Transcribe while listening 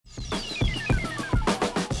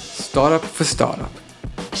Startup for Startup.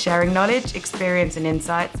 Sharing knowledge, experience and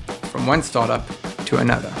insights from one startup to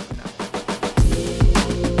another.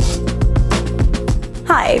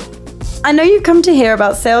 Hi. I know you've come to hear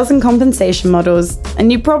about sales and compensation models,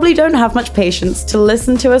 and you probably don't have much patience to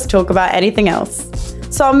listen to us talk about anything else.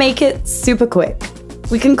 So I'll make it super quick.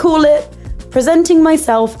 We can call it Presenting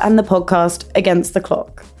Myself and the Podcast Against the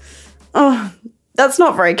Clock. Oh, that's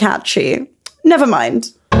not very catchy. Never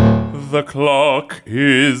mind. The clock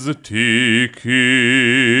is ticking.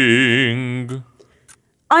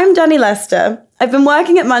 I'm Danny Lester. I've been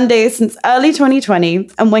working at Monday since early 2020,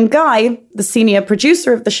 and when Guy, the senior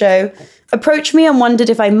producer of the show, approached me and wondered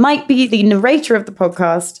if I might be the narrator of the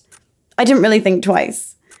podcast, I didn't really think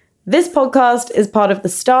twice. This podcast is part of the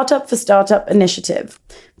Startup for Startup initiative,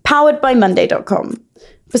 powered by Monday.com.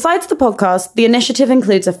 Besides the podcast, the initiative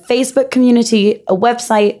includes a Facebook community, a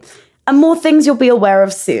website, and more things you'll be aware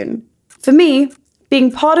of soon. For me,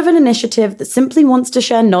 being part of an initiative that simply wants to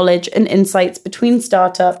share knowledge and insights between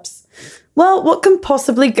startups, well, what can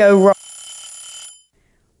possibly go wrong?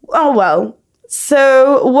 Oh well,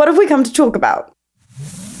 so what have we come to talk about?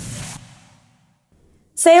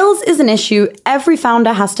 Sales is an issue every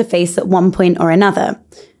founder has to face at one point or another.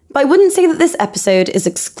 But I wouldn't say that this episode is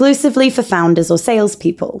exclusively for founders or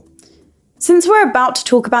salespeople. Since we're about to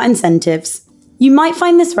talk about incentives, you might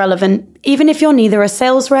find this relevant even if you're neither a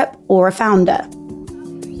sales rep or a founder.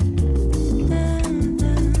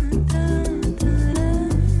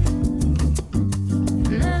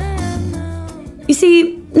 You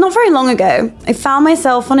see, not very long ago, I found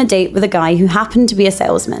myself on a date with a guy who happened to be a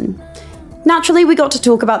salesman. Naturally, we got to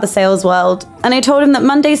talk about the sales world, and I told him that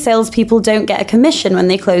Monday salespeople don't get a commission when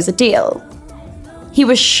they close a deal. He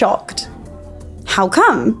was shocked. How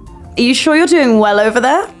come? Are you sure you're doing well over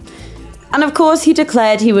there? And of course, he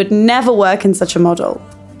declared he would never work in such a model.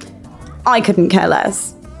 I couldn't care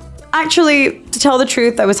less. Actually, to tell the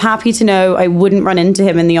truth, I was happy to know I wouldn't run into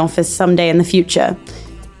him in the office someday in the future.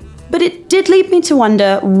 But it did lead me to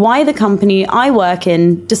wonder why the company I work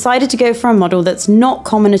in decided to go for a model that's not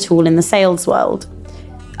common at all in the sales world.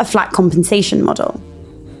 A flat compensation model.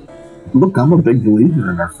 Look, I'm a big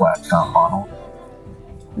believer in our flat comp model.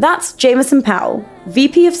 That's Jameson Powell,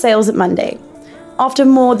 VP of Sales at Monday. After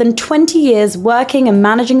more than 20 years working and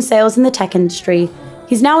managing sales in the tech industry,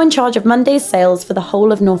 he's now in charge of Monday's sales for the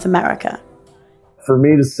whole of North America. For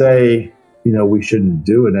me to say, we shouldn't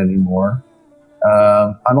do it anymore,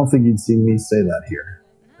 I don't think you'd see me say that here.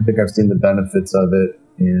 I think I've seen the benefits of it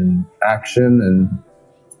in action, and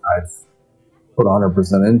I've put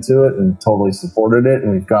 100% into it and totally supported it,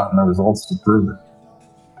 and we've gotten the results to prove it.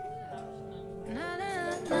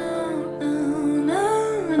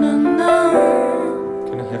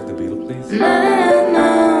 Can I have the bill, please?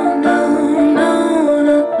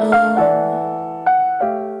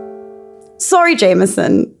 Sorry,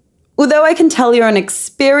 Jameson. Although I can tell you're an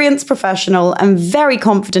experienced professional and very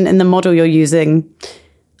confident in the model you're using,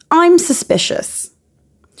 I'm suspicious.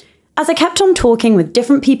 As I kept on talking with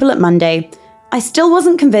different people at Monday, I still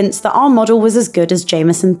wasn't convinced that our model was as good as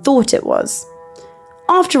Jameson thought it was.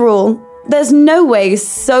 After all, there's no way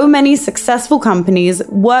so many successful companies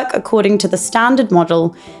work according to the standard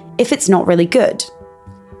model if it's not really good.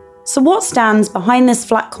 So what stands behind this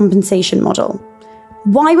flat compensation model?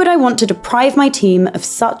 Why would I want to deprive my team of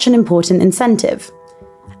such an important incentive?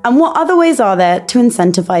 And what other ways are there to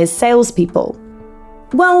incentivize salespeople?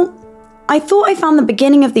 Well, I thought I found the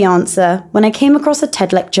beginning of the answer when I came across a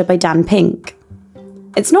TED lecture by Dan Pink.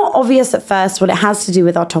 It's not obvious at first what it has to do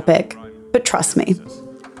with our topic, but trust me.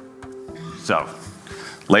 So,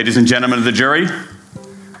 ladies and gentlemen of the jury,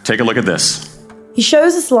 take a look at this. He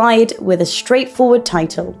shows a slide with a straightforward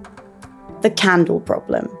title, The Candle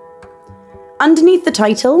Problem. Underneath the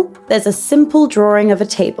title, there's a simple drawing of a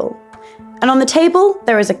table. And on the table,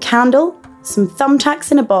 there is a candle, some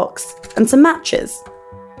thumbtacks in a box, and some matches.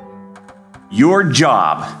 Your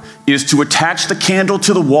job is to attach the candle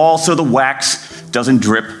to the wall so the wax doesn't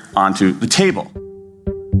drip onto the table.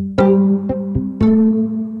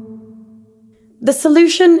 The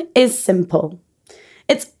solution is simple.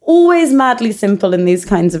 It's always madly simple in these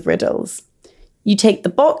kinds of riddles. You take the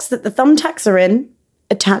box that the thumbtacks are in,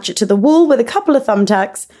 attach it to the wall with a couple of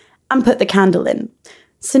thumbtacks, and put the candle in.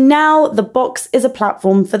 So now the box is a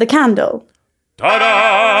platform for the candle.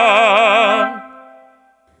 Ta-da!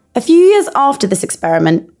 A few years after this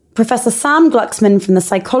experiment, Professor Sam Glucksman from the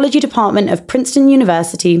psychology department of Princeton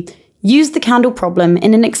University used the candle problem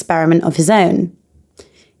in an experiment of his own.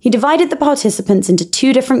 He divided the participants into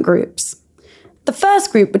two different groups. The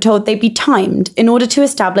first group were told they'd be timed in order to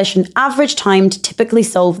establish an average time to typically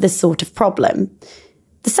solve this sort of problem.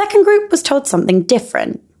 The second group was told something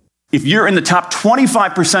different. If you're in the top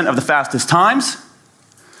 25% of the fastest times,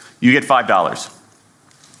 you get $5.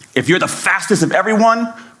 If you're the fastest of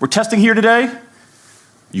everyone we're testing here today,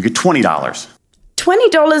 you get $20.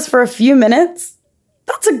 $20 for a few minutes?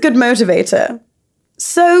 That's a good motivator.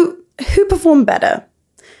 So, who performed better?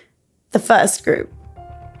 The first group.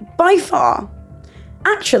 By far.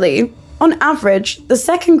 Actually, on average, the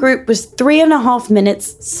second group was 3.5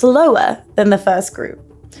 minutes slower than the first group.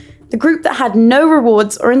 The group that had no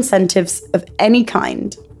rewards or incentives of any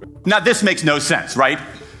kind. Now, this makes no sense, right?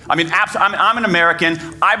 I mean, I'm an American.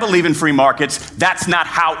 I believe in free markets. That's not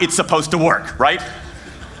how it's supposed to work, right?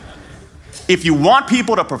 If you want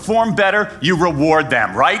people to perform better, you reward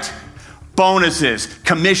them, right? Bonuses,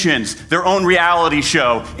 commissions, their own reality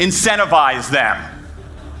show, incentivize them.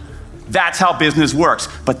 That's how business works.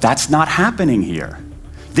 But that's not happening here.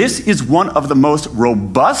 This is one of the most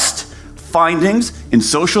robust findings in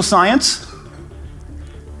social science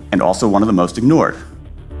and also one of the most ignored.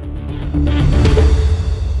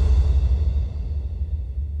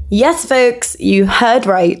 Yes, folks, you heard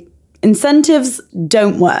right. Incentives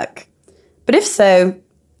don't work. But if so,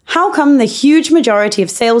 how come the huge majority of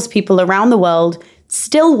salespeople around the world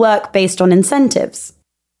still work based on incentives?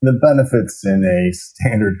 The benefits in a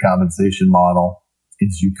standard compensation model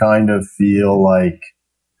is you kind of feel like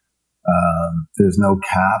there's no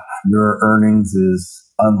cap. Your earnings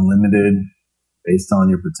is unlimited based on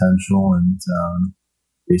your potential and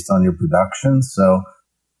based on your production. So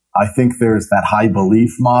I think there's that high belief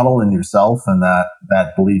model in yourself and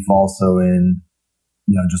that belief also in,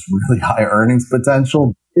 just really high earnings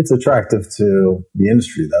potential. It's attractive to the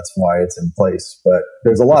industry. That's why it's in place. But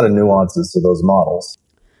there's a lot of nuances to those models.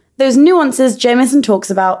 Those nuances Jamieson talks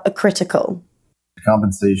about are critical.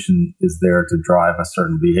 Compensation is there to drive a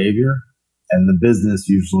certain behavior, and the business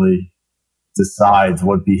usually decides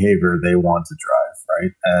what behavior they want to drive,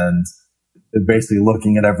 right? And they're basically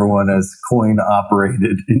looking at everyone as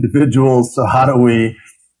coin-operated individuals. So how do we,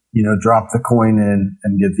 drop the coin in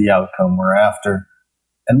and get the outcome we're after?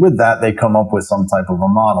 And with that, they come up with some type of a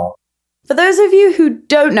model. For those of you who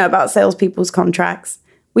don't know about salespeople's contracts,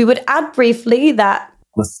 we would add briefly that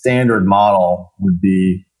the standard model would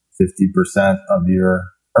be 50% of your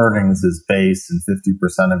earnings is base and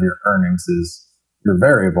 50% of your earnings is your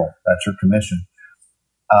variable. That's your commission.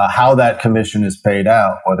 How that commission is paid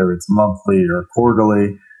out, whether it's monthly or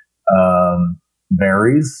quarterly,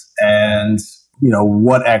 varies. And,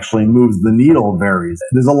 what actually moves the needle varies.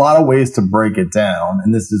 There's a lot of ways to break it down,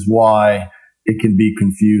 and this is why it can be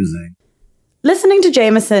confusing. Listening to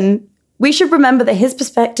Jamieson, we should remember that his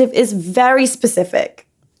perspective is very specific.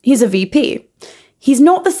 He's a VP. He's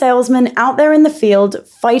not the salesman out there in the field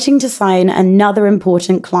fighting to sign another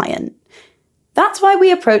important client. That's why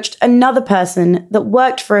we approached another person that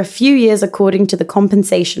worked for a few years according to the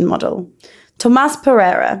compensation model, Tomas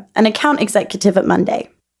Pereira, an account executive at Monday.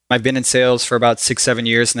 I've been in sales for about 6-7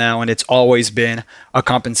 years now, and it's always been a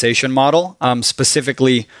compensation model,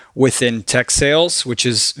 specifically within tech sales, which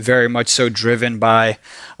is very much so driven by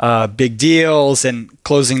big deals and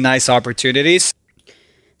closing nice opportunities.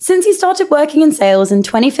 Since he started working in sales in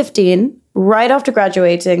 2015, right after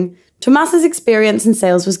graduating, Tomas's experience in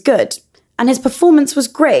sales was good, and his performance was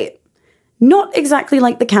great. Not exactly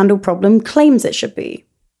like the candle problem claims it should be.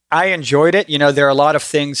 I enjoyed it. There are a lot of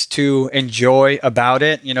things to enjoy about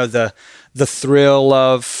it. The thrill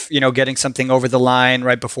of, getting something over the line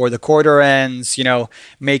right before the quarter ends,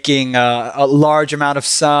 making a large amount of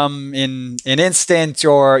sum in an instant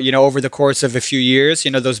or, over the course of a few years.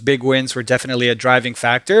 Those big wins were definitely a driving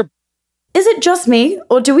factor. Is it just me,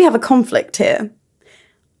 or do we have a conflict here?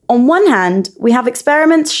 On one hand, we have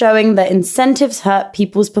experiments showing that incentives hurt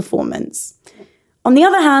people's performance. On the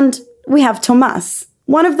other hand, we have Tomas,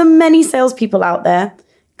 one of the many salespeople out there,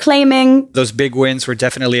 claiming those big wins were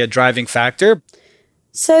definitely a driving factor.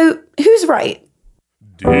 So, who's right?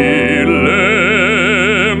 Dilemma.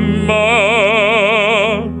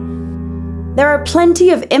 There are plenty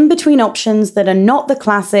of in-between options that are not the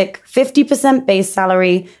classic 50% base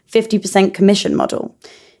salary, 50% commission model.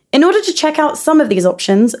 In order to check out some of these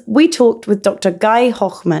options, we talked with Dr. Guy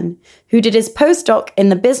Hochman, who did his postdoc in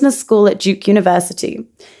the business school at Duke University.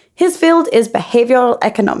 His field is behavioral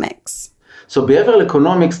economics. So behavioral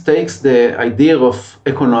economics takes the idea of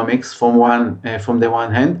economics from the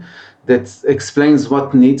one hand that explains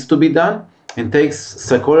what needs to be done, and takes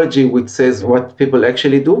psychology, which says what people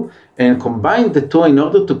actually do, and combine the two in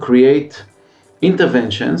order to create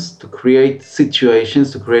interventions, to create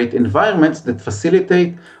situations, to create environments that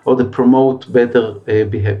facilitate or that promote better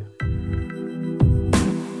behavior.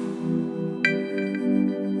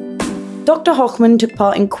 Dr. Hochman took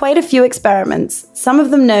part in quite a few experiments, some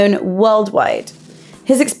of them known worldwide.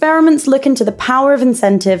 His experiments look into the power of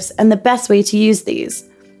incentives and the best way to use these.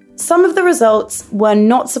 Some of the results were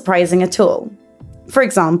not surprising at all. For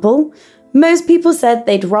example, most people said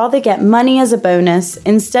they'd rather get money as a bonus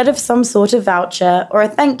instead of some sort of voucher or a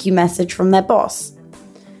thank you message from their boss.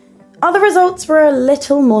 Other results were a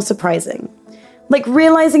little more surprising, like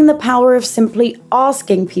realizing the power of simply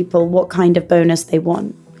asking people what kind of bonus they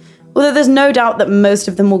want, although there's no doubt that most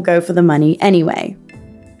of them will go for the money anyway.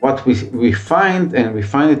 What we find, and we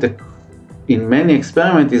find it in many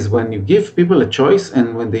experiments, is when you give people a choice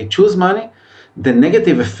and when they choose money, the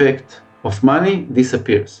negative effect of money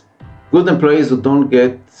disappears. Good employees who don't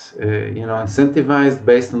get incentivized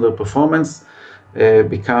based on their performance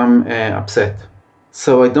become upset.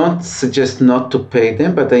 So I don't suggest not to pay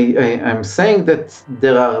them, but I'm saying that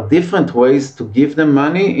there are different ways to give them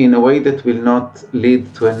money in a way that will not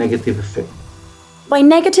lead to a negative effect. By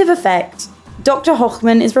negative effect, Dr.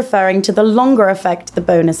 Hochman is referring to the longer effect the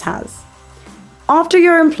bonus has. After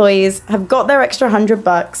your employees have got their extra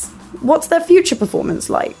 $100, what's their future performance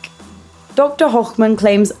like? Dr. Hochman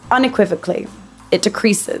claims unequivocally, it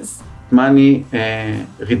decreases. Money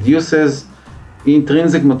reduces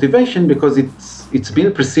intrinsic motivation because it's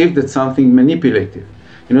been perceived as something manipulative.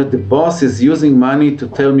 The boss is using money to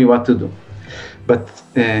tell me what to do. But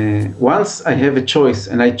once I have a choice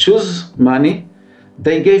and I choose money,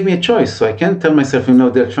 they gave me a choice. So I can't tell myself,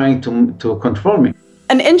 they're trying to control me.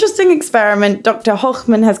 An interesting experiment Dr.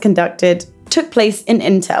 Hochman has conducted took place in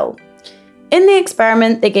Intel. In the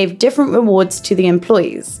experiment, they gave different rewards to the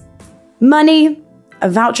employees. Money, a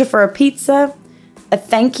voucher for a pizza, a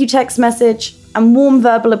thank you text message, and warm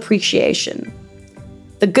verbal appreciation.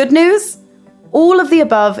 The good news? All of the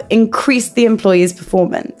above increased the employees'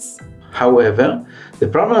 performance. However, the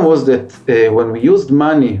problem was that when we used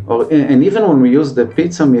money, and even when we used the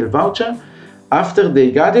pizza meal voucher, after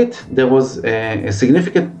they got it, there was a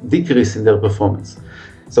significant decrease in their performance.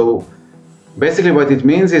 So basically what it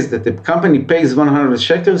means is that the company pays 100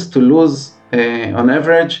 shekels to lose, on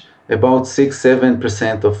average, about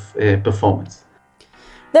 6-7% of performance.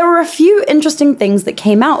 There were a few interesting things that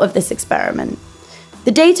came out of this experiment.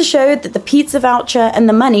 The data showed that the pizza voucher and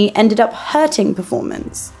the money ended up hurting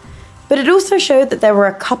performance. But it also showed that there were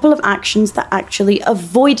a couple of actions that actually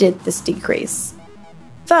avoided this decrease.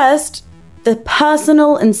 First, the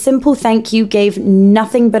personal and simple thank you gave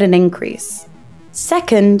nothing but an increase.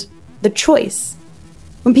 Second, the choice.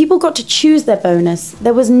 When people got to choose their bonus,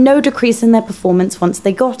 there was no decrease in their performance once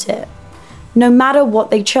they got it, no matter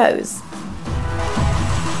what they chose.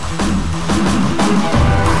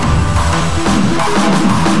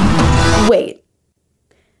 Wait.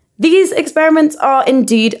 These experiments are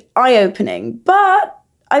indeed eye-opening, but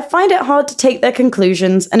I find it hard to take their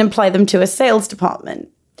conclusions and apply them to a sales department.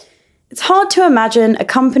 It's hard to imagine a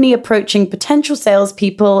company approaching potential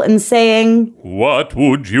salespeople and saying, "What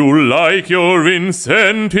would you like your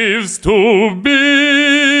incentives to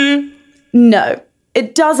be?" No,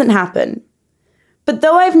 it doesn't happen. But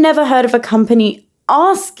though I've never heard of a company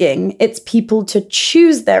asking its people to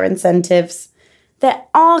choose their incentives, there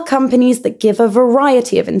are companies that give a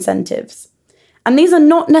variety of incentives. And these are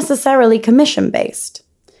not necessarily commission-based.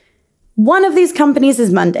 One of these companies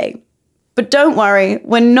is Monday. But don't worry,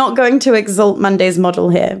 we're not going to exalt Monday's model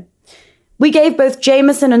here. We gave both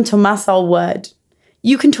Jameson and Tomas our word.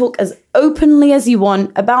 You can talk as openly as you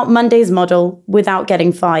want about Monday's model without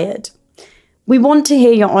getting fired. We want to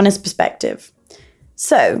hear your honest perspective.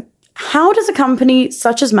 So, how does a company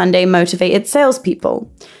such as Monday motivate its salespeople?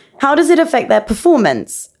 How does it affect their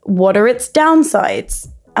performance? What are its downsides?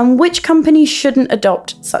 And which company shouldn't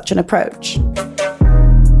adopt such an approach?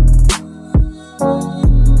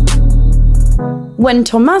 When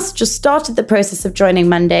Tomas just started the process of joining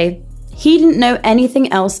Monday, he didn't know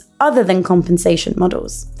anything else other than compensation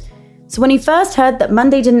models. So when he first heard that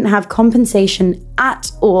Monday didn't have compensation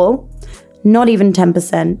at all, not even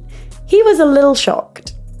 10%, he was a little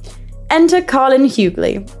shocked. Enter Carlin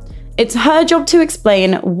Hughley. It's her job to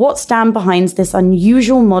explain what stands behind this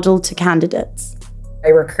unusual model to candidates. I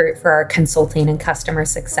recruit for our consulting and customer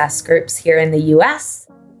success groups here in the US.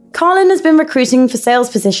 Carlin has been recruiting for sales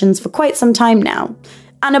positions for quite some time now,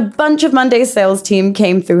 and a bunch of Monday's sales team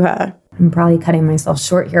came through her. I'm probably cutting myself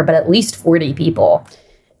short here, but at least 40 people.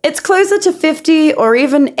 It's closer to 50 or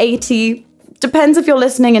even 80. Depends if you're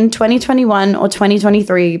listening in 2021 or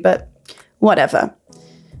 2023, but whatever.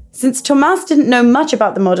 Since Tomas didn't know much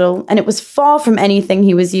about the model, and it was far from anything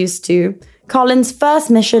he was used to, Carlin's first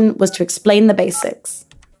mission was to explain the basics.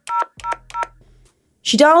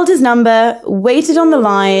 She dialed his number, waited on the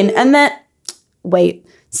line, and then... Wait,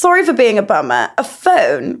 Sorry for being a bummer. A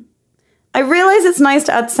phone. I realize it's nice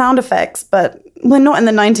to add sound effects, but we're not in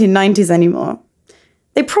the 1990s anymore.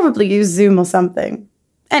 They probably use Zoom or something.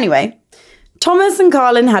 Anyway, Thomas and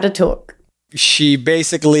Carlin had a talk. She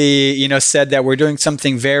basically, said that we're doing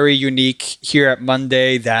something very unique here at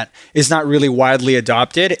Monday that is not really widely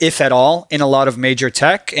adopted, if at all, in a lot of major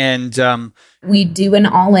tech. And we do an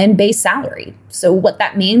all-in base salary. So what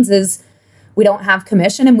that means is we don't have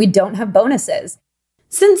commission and we don't have bonuses.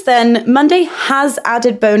 Since then, Monday has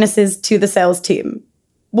added bonuses to the sales team.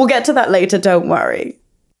 We'll get to that later, don't worry.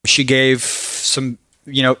 She gave some,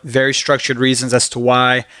 very structured reasons as to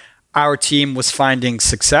why our team was finding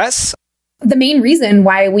success. The main reason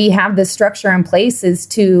why we have this structure in place is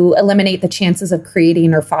to eliminate the chances of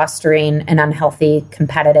creating or fostering an unhealthy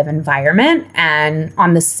competitive environment. And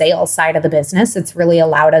on the sales side of the business, it's really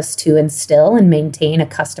allowed us to instill and maintain a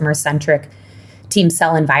customer-centric team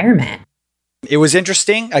sell environment. It was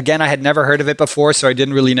interesting. Again, I had never heard of it before, so I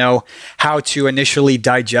didn't really know how to initially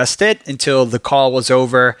digest it until the call was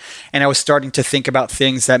over. And I was starting to think about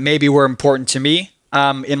things that maybe were important to me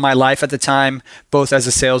in my life at the time, both as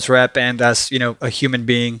a sales rep and as, a human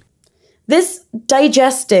being. This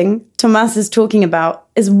digesting Thomas is talking about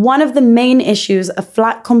is one of the main issues a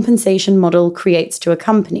flat compensation model creates to a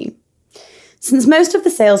company. Since most of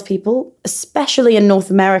the salespeople, especially in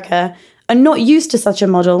North America, are not used to such a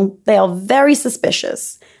model, they are very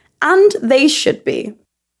suspicious. And they should be.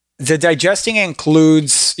 The digesting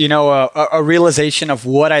includes, a realization of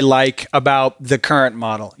what I like about the current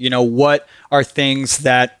model. What are things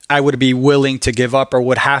that I would be willing to give up or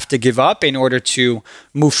would have to give up in order to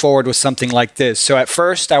move forward with something like this. So at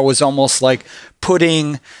first, I was almost like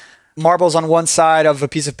putting marbles on one side of a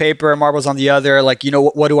piece of paper and marbles on the other. Like,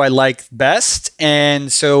 what do I like best?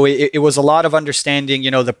 And so it was a lot of understanding,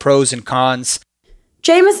 the pros and cons.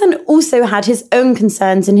 Jameson also had his own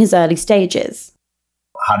concerns in his early stages.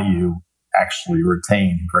 How do you actually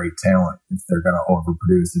retain great talent if they're going to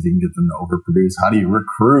overproduce, if you can get them to overproduce? How do you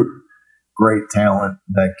recruit great talent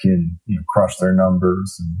that can crush their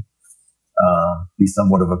numbers and be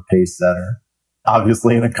somewhat of a pace setter?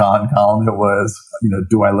 Obviously, in a con column, it was,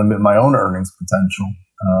 do I limit my own earnings potential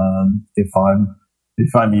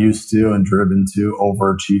if I'm used to and driven to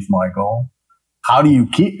overachieve my goal? How do you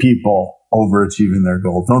keep people overachieving their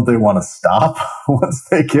goal? Don't they want to stop once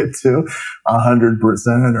they get to 100% or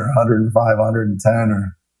 105, 110,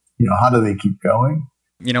 or how do they keep going?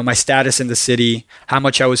 My status in the city, how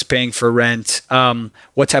much I was paying for rent,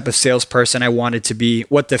 what type of salesperson I wanted to be,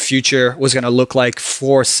 what the future was going to look like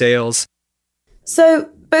for sales. So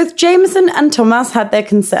both Jameson and Thomas had their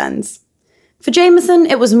concerns. For Jameson,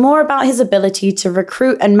 it was more about his ability to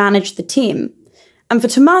recruit and manage the team. And for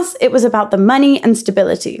Thomas, it was about the money and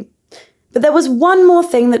stability. But there was one more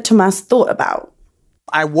thing that Thomas thought about.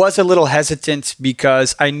 I was a little hesitant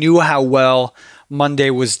because I knew how well Monday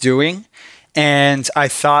was doing. And I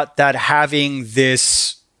thought that having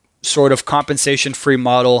this sort of compensation-free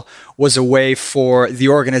model was a way for the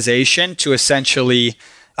organization to essentially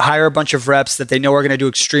hire a bunch of reps that they know are going to do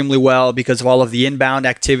extremely well because of all of the inbound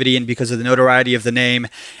activity and because of the notoriety of the name.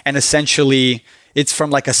 And essentially, it's from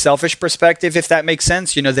like a selfish perspective, if that makes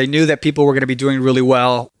sense. They knew that people were going to be doing really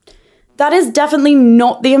well. That is definitely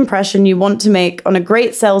not the impression you want to make on a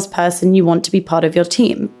great salesperson you want to be part of your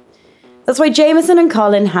team. That's why Jameson and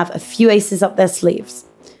Carlin have a few aces up their sleeves,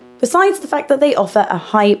 besides the fact that they offer a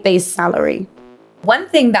high base salary. One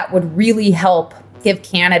thing that would really help give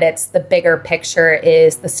candidates the bigger picture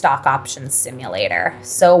is the stock options simulator.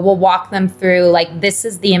 So we'll walk them through, this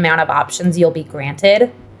is the amount of options you'll be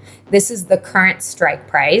granted. This is the current strike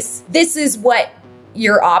price. This is what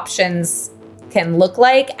your options can look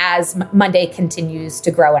like as Monday continues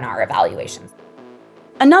to grow in our evaluations.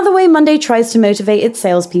 Another way Monday tries to motivate its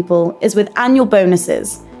salespeople is with annual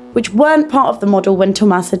bonuses, which weren't part of the model when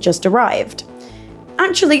Thomas had just arrived.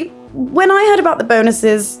 Actually, when I heard about the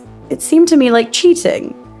bonuses, it seemed to me like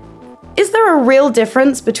cheating. Is there a real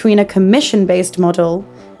difference between a commission-based model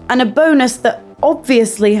and a bonus that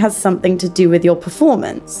obviously has something to do with your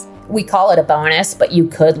performance? We call it a bonus, but you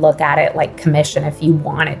could look at it like commission if you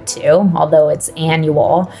wanted to, although it's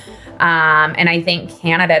annual. And I think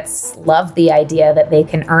candidates love the idea that they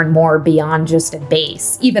can earn more beyond just a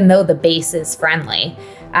base, even though the base is friendly.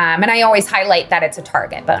 And I always highlight that it's a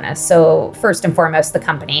target bonus. So first and foremost, the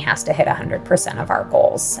company has to hit 100% of our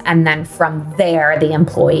goals. And then from there, the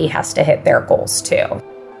employee has to hit their goals too.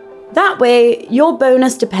 That way, your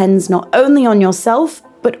bonus depends not only on yourself,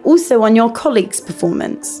 but also on your colleagues'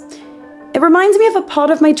 performance. It reminds me of a part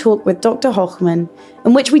of my talk with Dr. Hochman,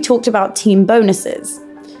 in which we talked about team bonuses.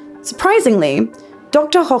 Surprisingly,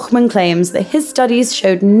 Dr. Hochman claims that his studies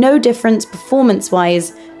showed no difference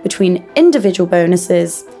performance-wise between individual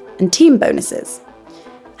bonuses and team bonuses.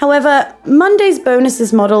 However, Monday's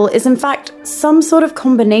bonuses model is in fact some sort of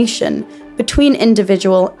combination between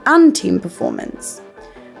individual and team performance.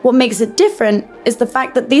 What makes it different is the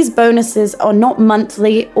fact that these bonuses are not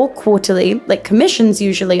monthly or quarterly, like commissions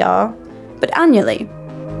usually are, but annually.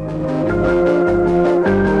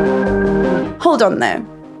 Hold on though.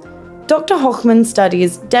 Dr. Hochman's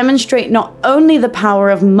studies demonstrate not only the power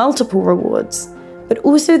of multiple rewards, but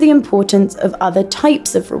also the importance of other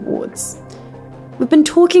types of rewards. We've been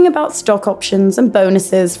talking about stock options and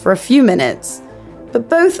bonuses for a few minutes, but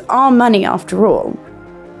both are money after all.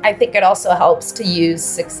 I think it also helps to use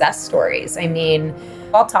success stories. I mean,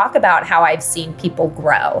 I'll talk about how I've seen people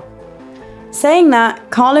grow. Saying that,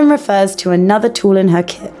 Carlin refers to another tool in her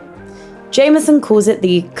kit. Jameson calls it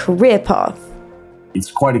the career path. It's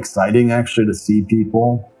quite exciting, actually, to see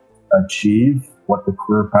people achieve what the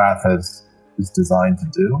career path is designed to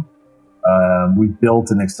do. We've built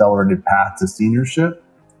an accelerated path to seniorship,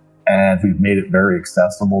 and we've made it very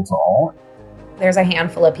accessible to all. There's a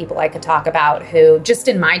handful of people I could talk about who, just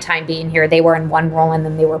in my time being here, they were in one role and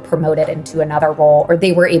then they were promoted into another role, or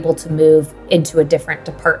they were able to move into a different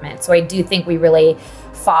department. So I do think we really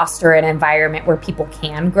foster an environment where people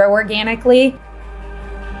can grow organically.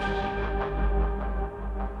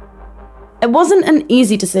 It wasn't an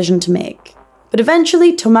easy decision to make, but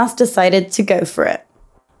eventually Tomas decided to go for it.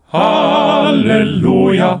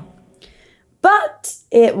 Hallelujah. But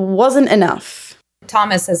it wasn't enough.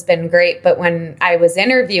 Thomas has been great, but when I was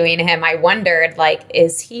interviewing him, I wondered,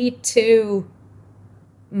 is he too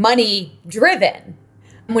money driven?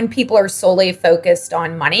 When people are solely focused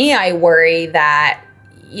on money, I worry that,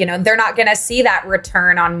 they're not going to see that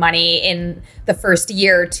return on money in the first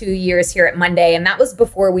year or 2 years here at Monday. And that was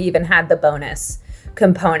before we even had the bonus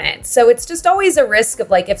component. So it's just always a risk of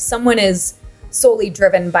if someone is solely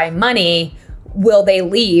driven by money, will they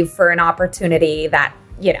leave for an opportunity that,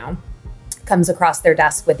 comes across their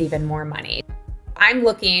desk with even more money? I'm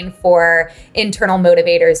looking for internal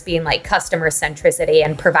motivators being customer centricity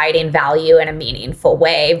and providing value in a meaningful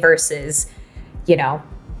way versus,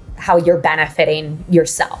 how you're benefiting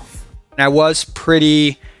yourself. I was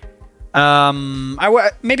pretty,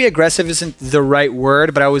 maybe aggressive isn't the right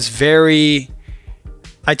word, but I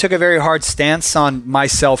took a very hard stance on my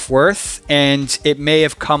self-worth, and it may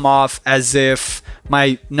have come off as if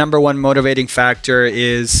my number one motivating factor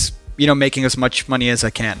is, making as much money as I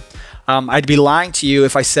can. I'd be lying to you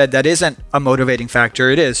if I said that isn't a motivating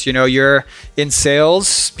factor. It is. You're in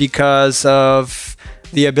sales because of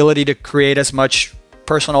the ability to create as much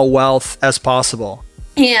personal wealth as possible.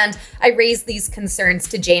 And I raised these concerns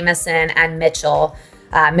to Jameson and Mitchell.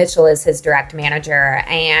 Mitchell is his direct manager,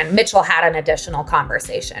 and Mitchell had an additional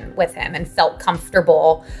conversation with him and felt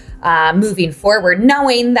comfortable moving forward,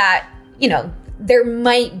 knowing that, there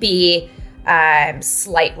might be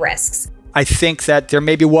slight risks. I think that there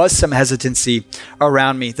maybe was some hesitancy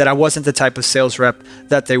around me, that I wasn't the type of sales rep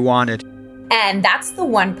that they wanted. And that's the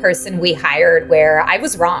one person we hired where I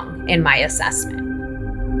was wrong in my assessment.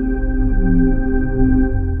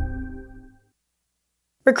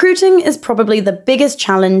 Recruiting is probably the biggest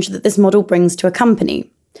challenge that this model brings to a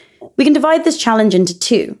company. We can divide this challenge into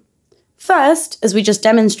two. First, as we just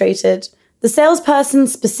demonstrated, the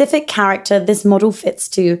salesperson's specific character this model fits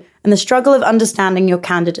to and the struggle of understanding your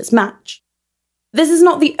candidate's match. This is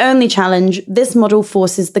not the only challenge this model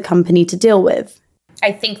forces the company to deal with.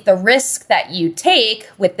 I think the risk that you take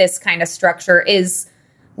with this kind of structure is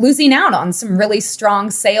losing out on some really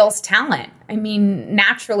strong sales talent. I mean,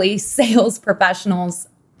 naturally, sales professionals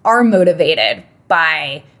are motivated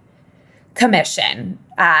by commission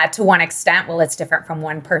to one extent. Well, it's different from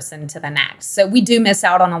one person to the next. So we do miss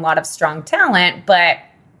out on a lot of strong talent, but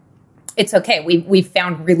it's okay. We've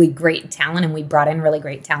found really great talent, and we brought in really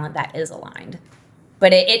great talent that is aligned.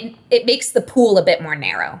 But it makes the pool a bit more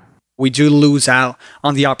narrow. We do lose out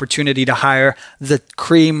on the opportunity to hire the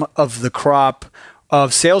cream of the crop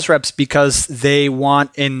of sales reps because they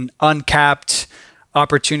want an uncapped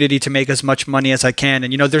opportunity to make as much money as I can.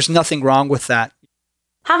 And, there's nothing wrong with that.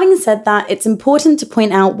 Having said that, it's important to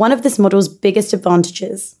point out one of this model's biggest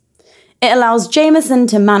advantages. It allows Jameson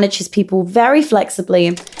to manage his people very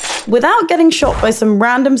flexibly without getting shot by some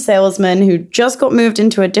random salesman who just got moved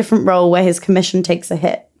into a different role where his commission takes a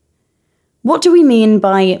hit. What do we mean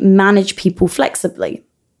by manage people flexibly?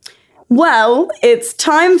 Well, it's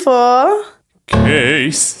time for...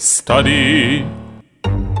 Case study.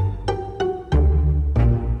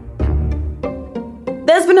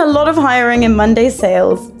 There's been a lot of hiring in Monday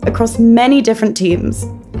sales across many different teams.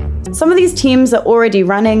 Some of these teams are already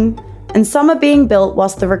running, and some are being built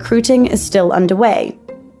whilst the recruiting is still underway.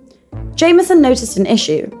 Jameson noticed an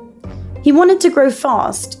issue. He wanted to grow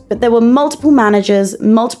fast, but there were multiple managers,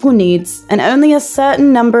 multiple needs, and only a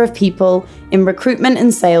certain number of people in recruitment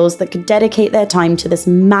and sales that could dedicate their time to this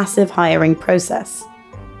massive hiring process.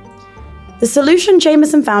 The solution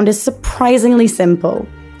Jameson found is surprisingly simple.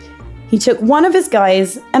 He took one of his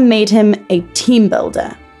guys and made him a team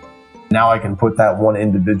builder. Now I can put that one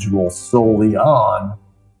individual solely on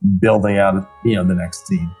building out, the next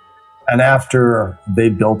team. And after they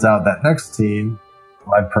built out that next team,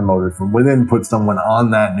 I promoted from within, put someone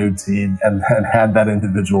on that new team, and then had that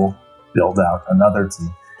individual build out another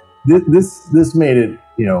team. This made it,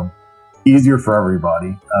 easier for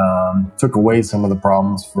everybody. Took away some of the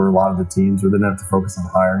problems for a lot of the teams where they didn't have to focus on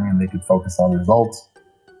hiring and they could focus on results.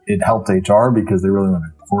 It helped HR because they really want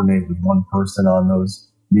to coordinate with one person on those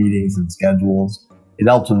meetings and schedules. It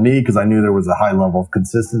helped with me because I knew there was a high level of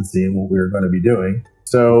consistency in what we were going to be doing.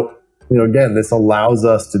 So, again, this allows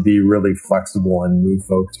us to be really flexible and move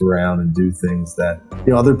folks around and do things that,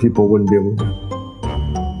 other people wouldn't be able to do.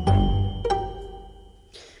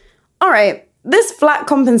 All right, this flat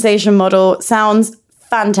compensation model sounds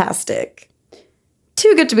fantastic.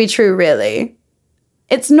 Too good to be true, really.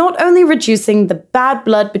 It's not only reducing the bad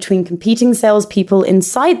blood between competing salespeople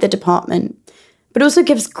inside the department, but also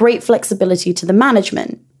gives great flexibility to the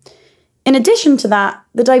management. In addition to that,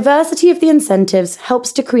 the diversity of the incentives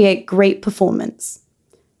helps to create great performance.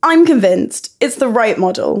 I'm convinced it's the right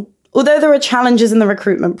model, although there are challenges in the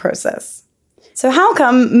recruitment process. So how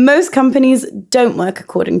come most companies don't work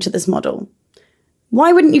according to this model?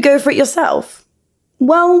 Why wouldn't you go for it yourself?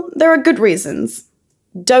 Well, there are good reasons.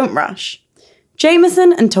 Don't rush.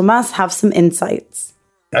 Jameson and Tomas have some insights.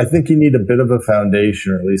 I think you need a bit of a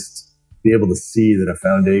foundation, or at least be able to see that a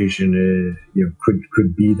foundation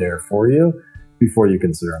could be there for you before you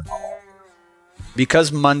consider a model.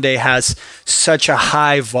 Because Monday has such a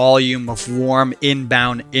high volume of warm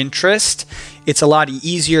inbound interest, it's a lot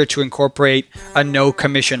easier to incorporate a no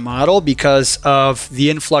commission model because of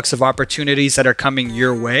the influx of opportunities that are coming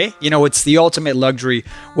your way. It's the ultimate luxury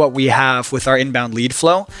what we have with our inbound lead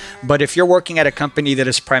flow. But if you're working at a company that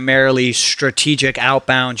is primarily strategic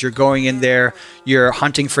outbound, you're going in there, you're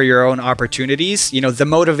hunting for your own opportunities. The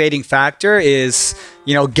motivating factor is,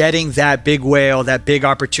 getting that big whale, that big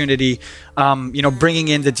opportunity, bringing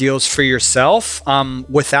in the deals for yourself.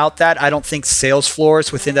 Without that, I don't think sales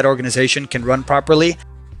floors within that organization can run properly.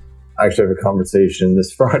 I actually have a conversation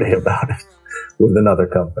this Friday about it with another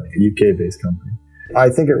company, a UK-based company. I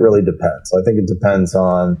think it really depends. I think it depends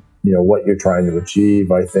on, what you're trying to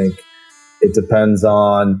achieve. I think it depends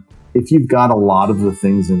on if you've got a lot of the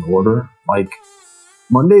things in order. Like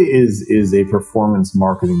Monday is a performance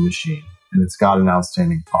marketing machine, and it's got an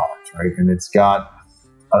outstanding product, right? And it's got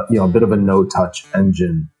a bit of a no-touch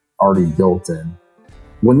engine already built in.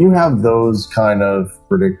 When you have those kind of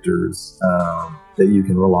predictors that you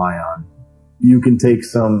can rely on, you can take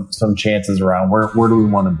some chances around where do we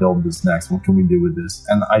want to build this next? What can we do with this?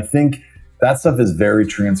 And I think that stuff is very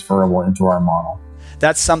transferable into our model.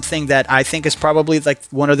 That's something that I think is probably like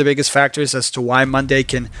one of the biggest factors as to why Monday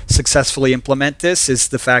can successfully implement this is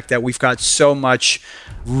the fact that we've got so much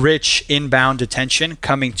rich inbound attention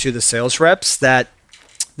coming to the sales reps that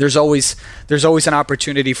there's always an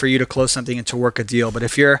opportunity for you to close something and to work a deal. But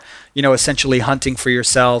if you're, essentially hunting for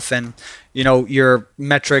yourself and, your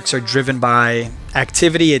metrics are driven by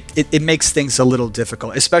activity, it makes things a little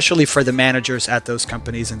difficult, especially for the managers at those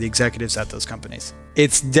companies and the executives at those companies.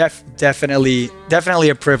 It's definitely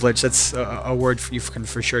a privilege. That's a word you can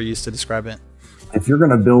for sure use to describe it. If you're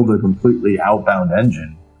going to build a completely outbound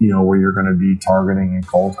engine, where you're going to be targeting and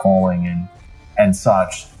cold calling and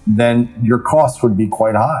such, then your cost would be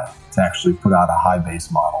quite high to actually put out a high base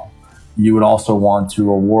model. You would also want to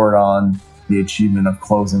award on the achievement of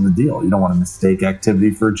closing the deal. You don't want to mistake activity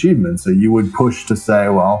for achievement. So you would push to say,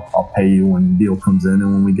 well, I'll pay you when the deal comes in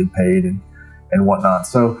and when we get paid and whatnot.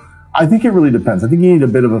 So I think it really depends. I think you need a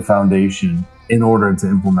bit of a foundation in order to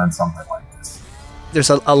implement something like this. There's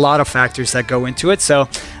a lot of factors that go into it. So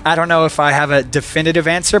I don't know if I have a definitive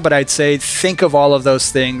answer, but I'd say think of all of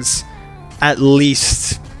those things at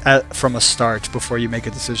least from a start before you make a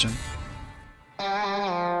decision.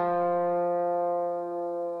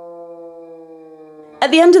 At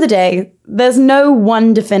the end of the day, there's no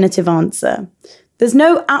one definitive answer. There's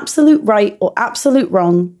no absolute right or absolute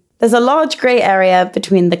wrong. There's a large gray area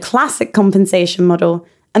between the classic compensation model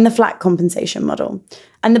and the flat compensation model.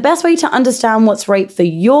 And the best way to understand what's right for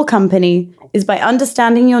your company is by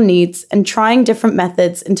understanding your needs and trying different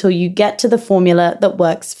methods until you get to the formula that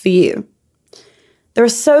works for you. There are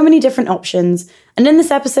so many different options, and in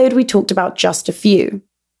this episode we talked about just a few.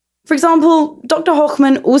 For example, Dr.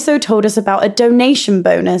 Hochman also told us about a donation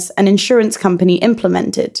bonus an insurance company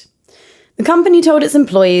implemented. The company told its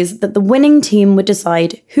employees that the winning team would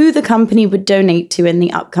decide who the company would donate to in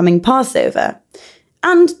the upcoming Passover,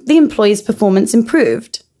 and the employees' performance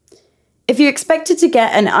improved. If you expected to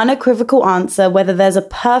get an unequivocal answer whether there's a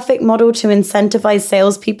perfect model to incentivize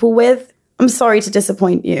salespeople with, I'm sorry to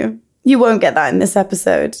disappoint you. You won't get that in this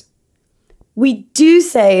episode. We do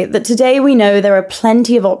say that today we know there are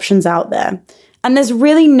plenty of options out there, and there's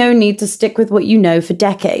really no need to stick with what you know for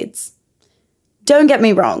decades. Don't get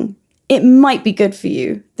me wrong, it might be good for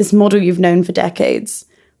you, this model you've known for decades,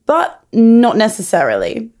 but not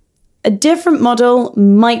necessarily. A different model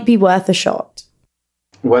might be worth a shot.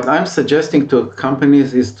 What I'm suggesting to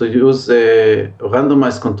companies is to use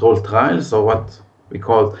randomized controlled trials, or what we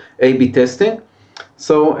call A/B testing.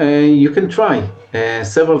 So you can try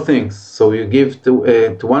several things. So you give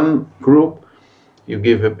to one group, you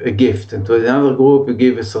give a gift, and to another group you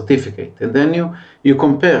give a certificate, and then you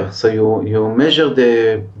compare. So you measure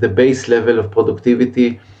the base level of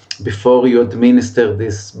productivity before you administer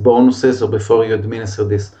these bonuses or before you administer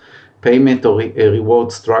this payment or a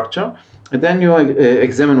reward structure. And then you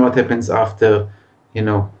examine what happens after,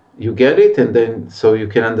 you get it, and then so you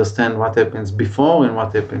can understand what happens before and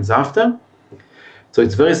what happens after. So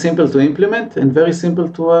it's very simple to implement and very simple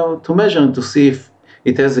to measure and to see if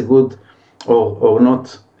it has a good or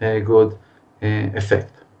not a good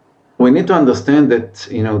effect. We need to understand that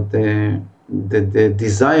the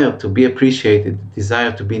desire to be appreciated, the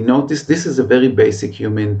desire to be noticed, this is a very basic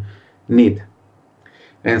human need.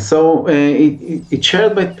 And so it's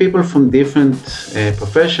shared by people from different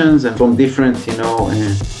professions and from different,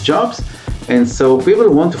 jobs. And so people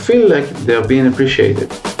want to feel like they're being appreciated.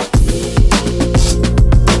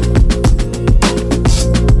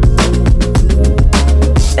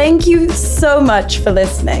 Thank you so much for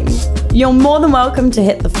listening. You're more than welcome to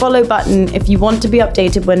hit the follow button if you want to be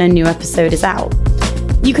updated when a new episode is out.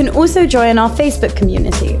 You can also join our Facebook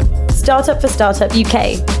community, Startup for Startup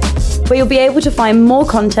UK, where you'll be able to find more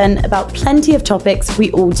content about plenty of topics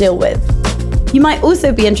we all deal with. You might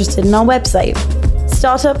also be interested in our website,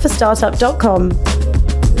 startupforstartup.com.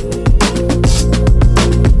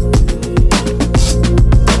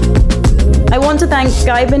 I want to thank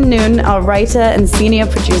Guy Ben-Nun, our writer and senior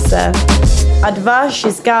producer, Advar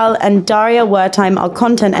Shizgal and Daria Wertheim, our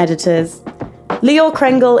content editors. Lior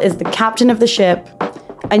Krengel is the captain of the ship,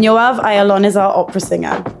 and Yoav Ayalon is our opera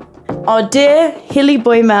singer. Our dear Hilly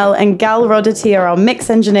Boymel and Gal Rodati are our mix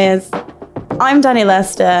engineers. I'm Danny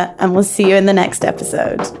Lester, and we'll see you in the next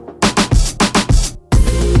episode.